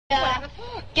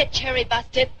Get Cherry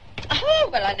busted. Oh,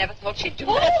 well, I never thought she'd do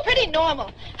that. That's pretty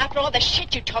normal. After all the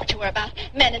shit you talk to her about,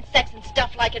 men and sex and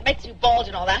stuff like it makes you bulge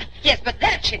and all that. Yes, but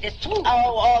that shit is too.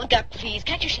 Oh, Olga, please,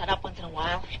 can't you shut up once in a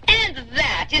while? And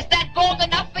that, is that gold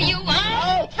enough for you,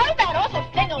 huh? Oh, throw that awful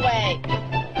thing away.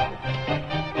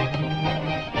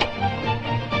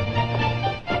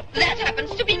 That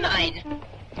happens to be mine.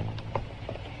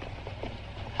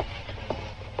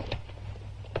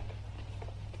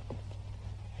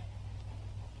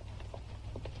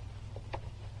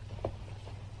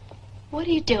 What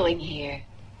are you doing here?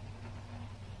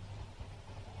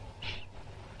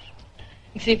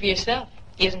 You see for yourself.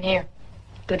 He isn't here.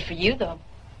 Good for you, though.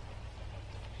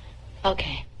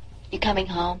 Okay. You coming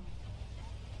home?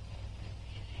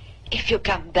 If you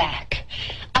come back,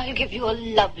 I'll give you a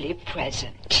lovely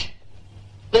present.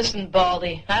 Listen,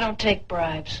 Baldy, I don't take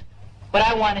bribes. What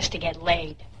I want is to get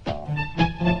laid.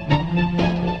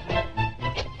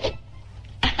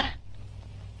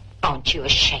 Aren't you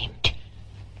ashamed?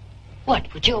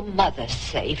 What would your mother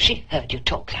say if she heard you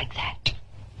talk like that?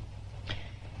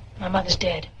 My mother's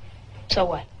dead. So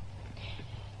what?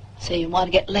 So you want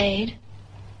to get laid?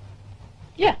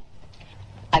 Yeah.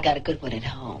 I got a good one at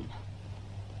home.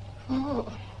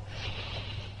 Oh.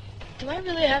 Do I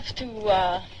really have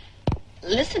to,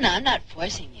 Listen, I'm not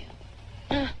forcing you.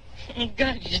 Oh,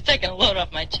 God, you're just taking a load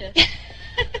off my chest.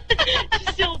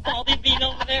 You still Baldy bean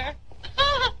over there?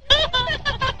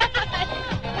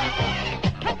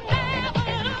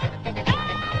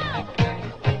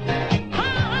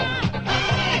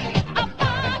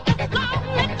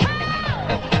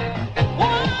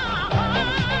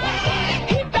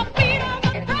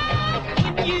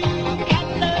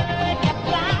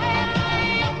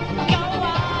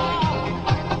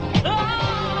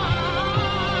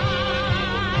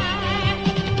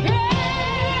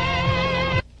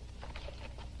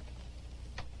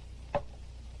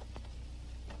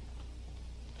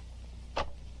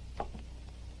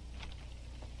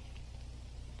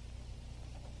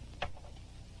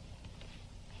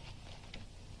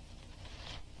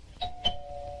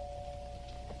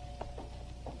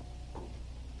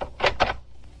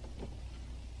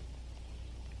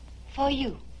 For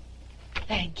you.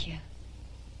 Thank you.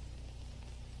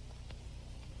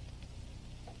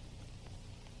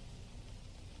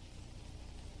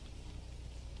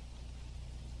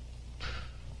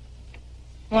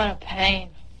 What a pain.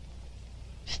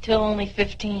 Still only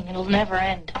 15. It'll never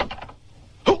end.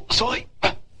 Oh, sorry.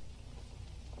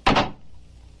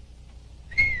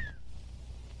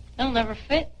 It'll never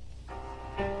fit.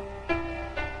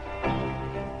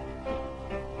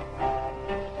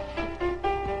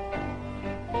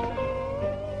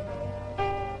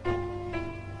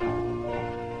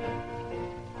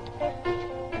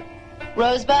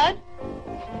 Rosebud?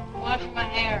 Wash my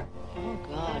hair. Oh,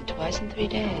 God, twice in 3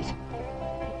 days.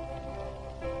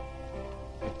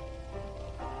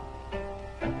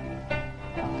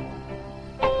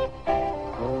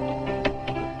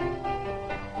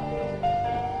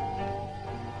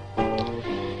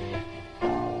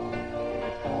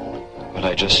 But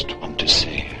I just want to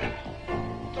see her.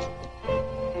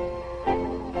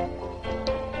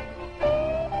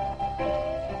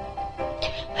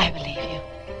 I believe you.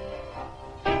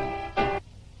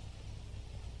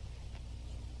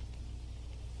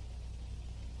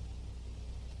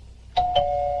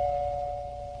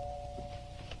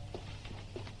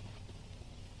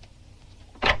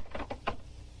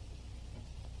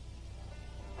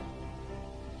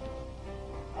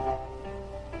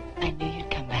 I knew you'd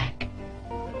come back.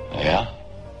 Yeah?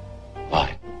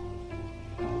 Why?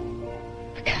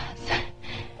 Because...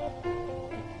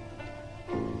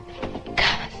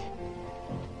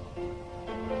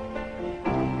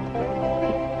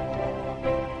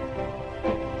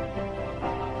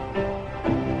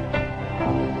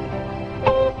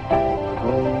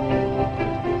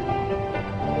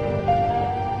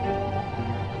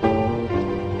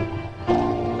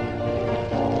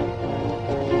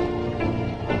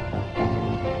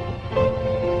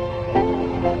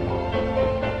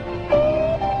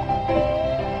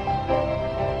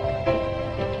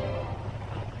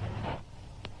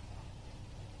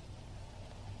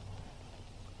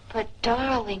 But,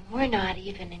 darling, we're not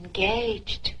even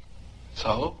engaged.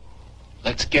 So,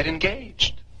 let's get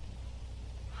engaged.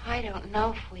 I don't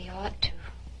know if we ought to.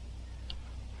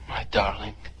 My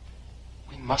darling,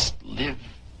 we must live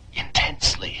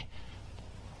intensely.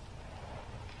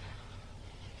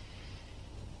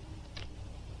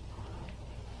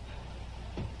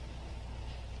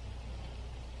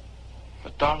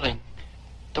 But, darling,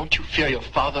 don't you fear your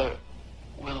father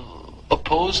will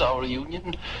oppose our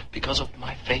union because of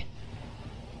my faith?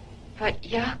 But,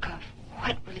 Yakov,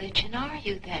 what religion are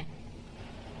you then?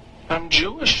 I'm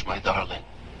Jewish, my darling.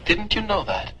 Didn't you know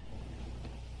that?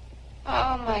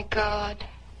 Oh, my God.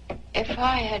 If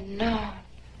I had known.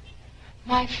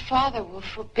 My father will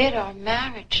forbid our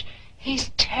marriage. He's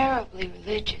terribly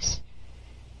religious.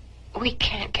 We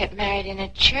can't get married in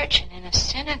a church and in a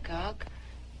synagogue.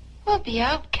 We'll be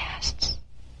outcasts.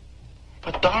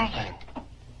 But, darling,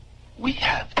 we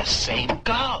have the same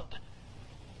God.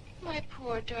 My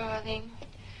poor darling.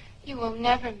 You will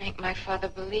never make my father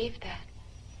believe that.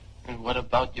 And what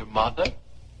about your mother?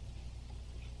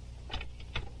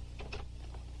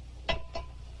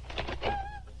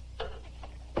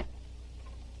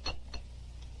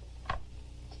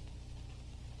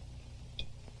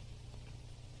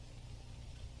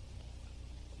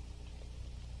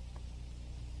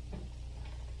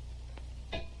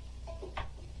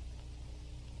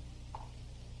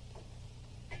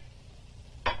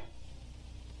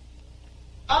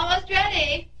 Almost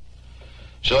ready.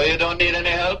 Sure you don't need any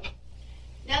help?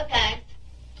 No thanks.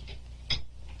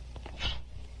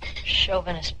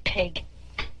 Chauvinist pig.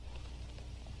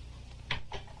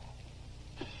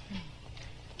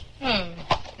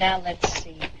 Now let's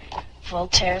see.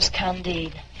 Voltaire's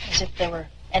Candide. As if there were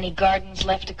any gardens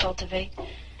left to cultivate.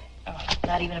 Oh,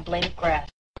 not even a blade of grass.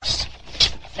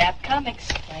 Zap Comics,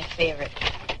 my favorite.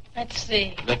 Let's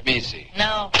see. Let me see.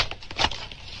 No.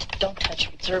 Don't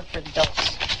touch. Reserved for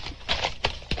adults.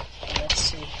 Let's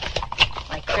see.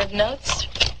 My crib notes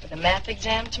for the math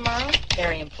exam tomorrow.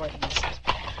 Very important. This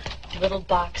is a little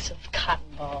box of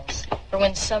cotton balls for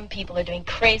when some people are doing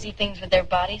crazy things with their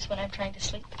bodies when I'm trying to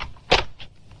sleep.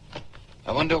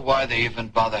 I wonder why they even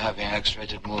bother having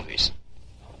X-rated movies.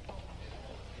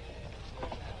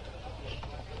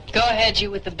 Go ahead,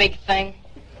 you with the big thing.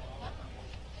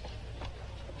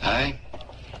 Hi.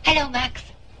 Hello, Max.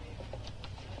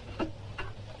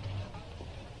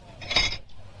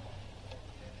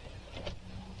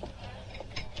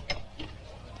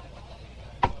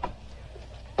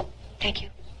 Thank you.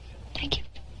 Thank you.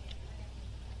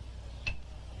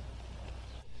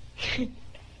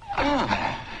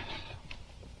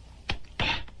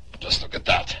 Just look at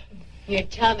that. Your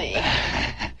tummy.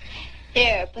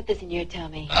 Here, put this in your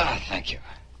tummy. Thank you.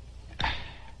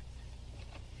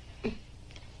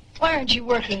 Why aren't you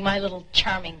working, my little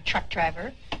charming truck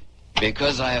driver?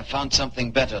 Because I have found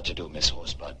something better to do, Miss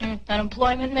Rosebud.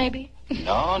 Unemployment, maybe?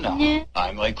 No. Yeah.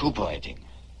 I'm recuperating.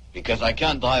 Because I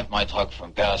can't drive my truck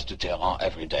from Paris to Tehran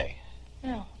every day.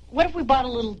 No. What if we bought a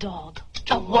little dog?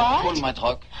 To what? pull my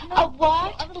truck. A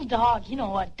what? A little dog. You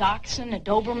know, a dachshund, a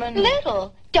Doberman.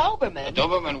 Little Doberman. A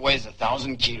Doberman weighs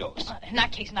 1,000 kilos. In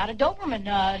that case, not a Doberman,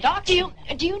 a dachshund.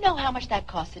 Do you know how much that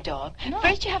costs a dog? No.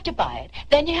 First you have to buy it,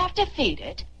 then you have to feed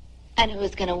it. And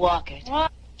who's going to walk it?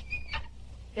 What?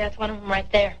 That's one of them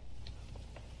right there.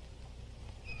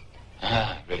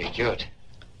 Really cute.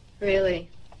 Really?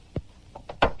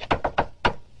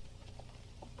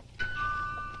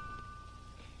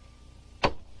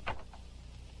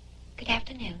 Good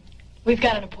afternoon. We've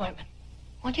got an appointment.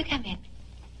 Won't you come in?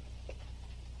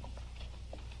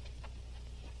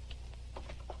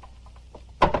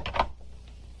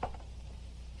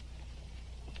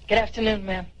 Good afternoon,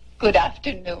 ma'am. Good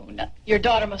afternoon. Your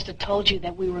daughter must have told you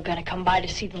that we were going to come by to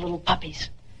see the little puppies.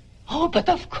 Oh, but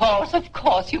of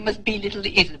course, you must be little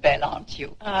Isabel, aren't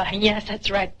you? Yes,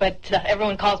 that's right, but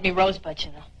everyone calls me Rosebud,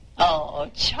 you know. Oh,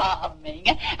 charming.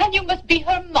 And you must be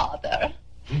her mother.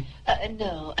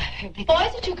 No.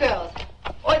 Boys or two girls?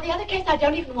 Or the other case I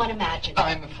don't even want to imagine.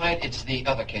 I'm afraid it's the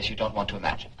other case you don't want to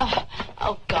imagine.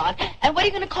 Oh, God. And what are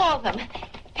you going to call them?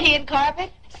 Pea and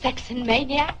carpet? Sex and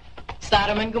maniac?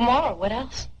 Sodom and Gomorrah, what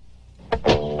else?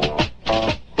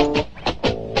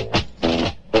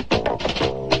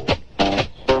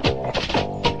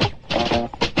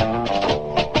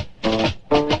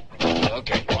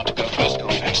 Okay, you want to go first? Go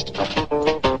first.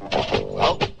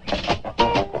 Well,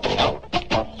 no,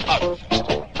 I'll go first.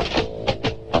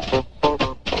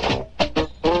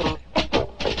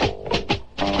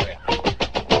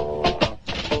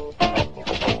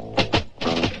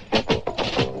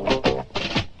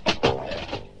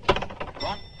 Go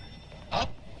on. Up.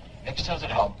 Next house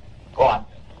at home. Go on.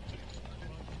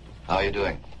 How are you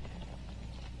doing?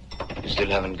 You still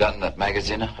haven't gotten that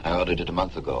magazine? I ordered it a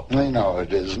month ago. I know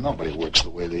it is. Nobody works the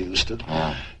way they used to.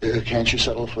 Can't you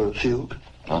settle for a fugue?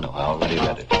 Oh, no, I already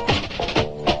read it.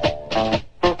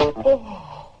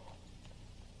 Well,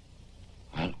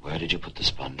 where did you put the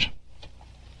sponge?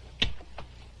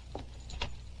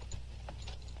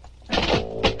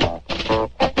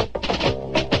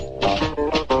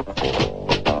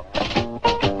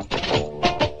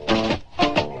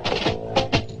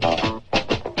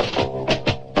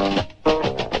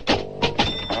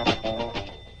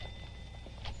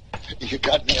 You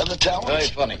got any other talents? Very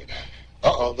funny.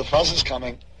 Uh-oh, the fuzz is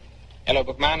coming. Hello,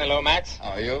 Bookman. Hello, Max.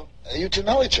 How are you? You two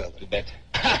know each other. You bet.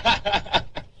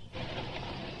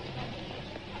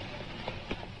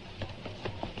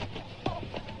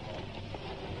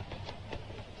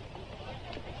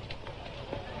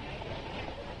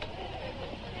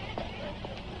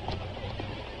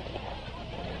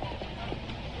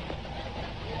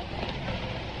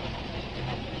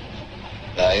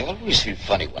 I always feel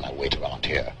funny when I wait around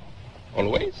here.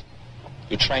 Always?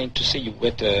 You're trying to say you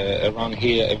wait around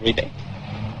here every day?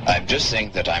 I'm just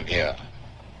saying that I'm here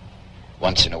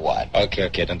once in a while.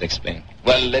 Okay, don't explain.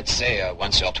 Well, let's say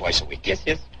once or twice a week. Yes.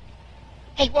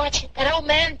 Hey, watch it. That old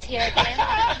man's here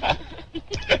again.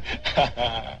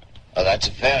 Oh, that's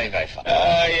very, very funny.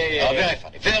 Yeah. Oh, very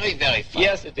funny. Very, very funny.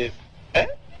 Yes, it is. Eh?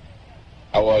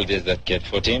 How old is that kid?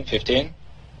 14, 15?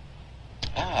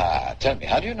 Ah, tell me,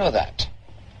 how do you know that?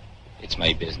 It's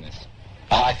my business.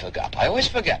 Ah, I forgot. I always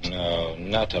forget. No,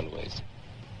 not always.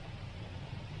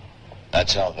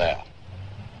 That's all there.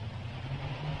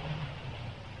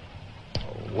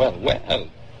 Well.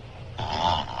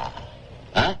 Ah.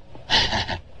 Huh?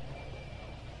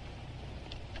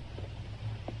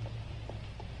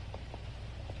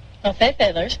 Well,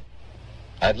 Faithers.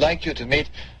 I'd like you to meet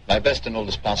my best and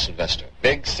oldest pal, Sylvester.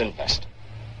 Big Sylvester.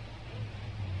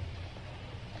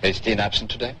 Is Dean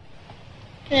absent today?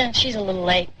 Yeah, she's a little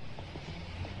late.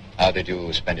 How did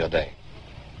you spend your day?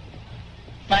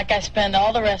 Like I spend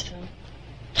all the rest of them.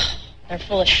 They're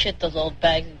full of shit, those old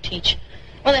bags who teach.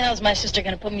 When the hell's my sister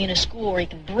going to put me in a school where you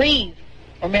can breathe?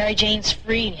 Where Mary Jane's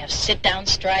free and you have sit-down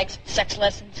strikes, sex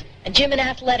lessons, and gym and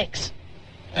athletics?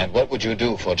 And what would you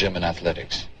do for gym and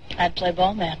athletics? I'd play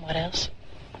ball, man. What else?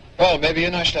 Well, maybe you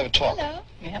and I should have a talk. Hello.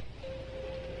 Yep.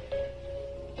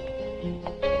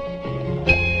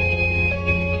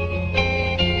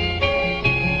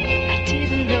 I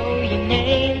didn't know your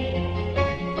name.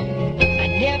 I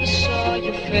never saw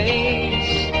your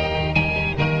face.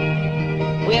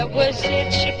 Where was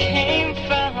it you came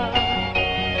from?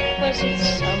 Was it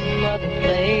some other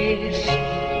place?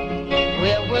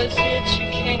 Where was it you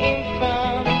came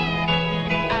from?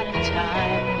 Out of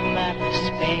time, out of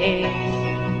space.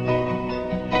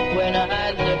 When I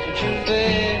looked at your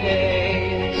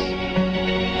face,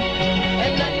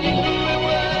 and I knew we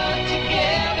were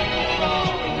together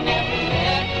before we never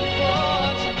met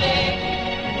before today.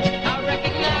 I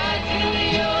recognize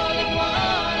you're the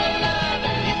one I love,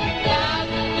 and it's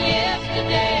 1,000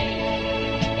 yesterday.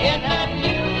 And I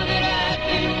knew that I'd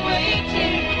been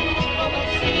waiting for what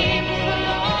seems the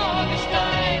longest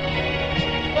time,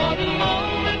 for the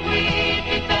moment we'd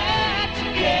be back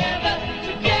together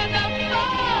for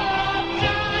all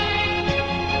time.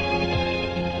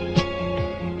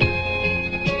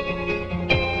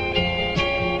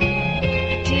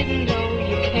 I didn't know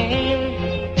you came.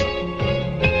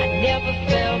 I never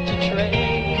felt a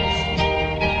trace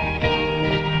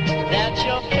that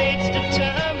your fate's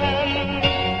determined,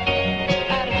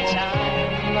 out of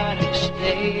time, out of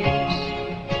space,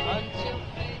 until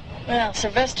fate. Well,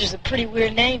 Sylvester's a pretty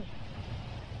weird name.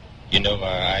 You know,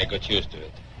 I got used to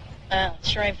it. Well, it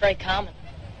sure ain't very common.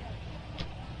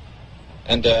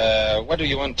 And what do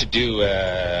you want to do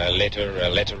later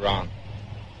on?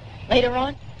 Later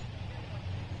on?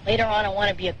 Later on, I want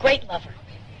to be a great lover.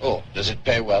 Oh, does it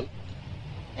pay well?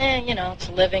 You know, it's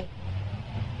a living.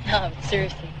 No, but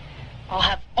seriously, I'll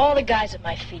have all the guys at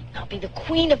my feet. I'll be the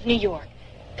queen of New York.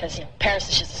 Because, you know, Paris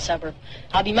is just a suburb.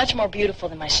 I'll be much more beautiful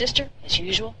than my sister, as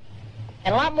usual.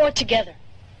 And a lot more together.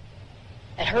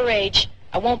 At her age,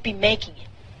 I won't be making it.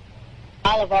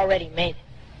 I'll have already made it.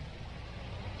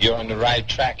 You're on the right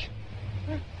track.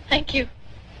 Thank you.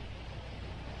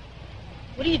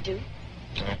 What do you do?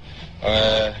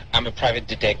 I'm a private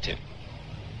detective.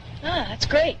 Ah, that's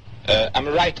great. I'm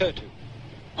a writer, too.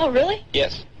 Oh, really?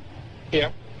 Yes.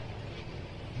 Here.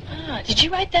 Ah, did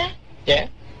you write that? Yeah?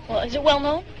 Well, is it well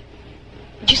known?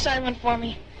 Would you sign one for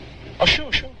me? Oh,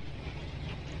 sure.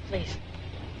 Please.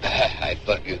 I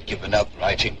thought you'd given up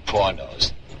writing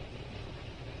pornos.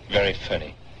 Very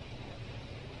funny.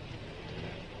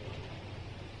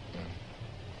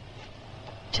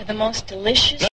 To the most delicious...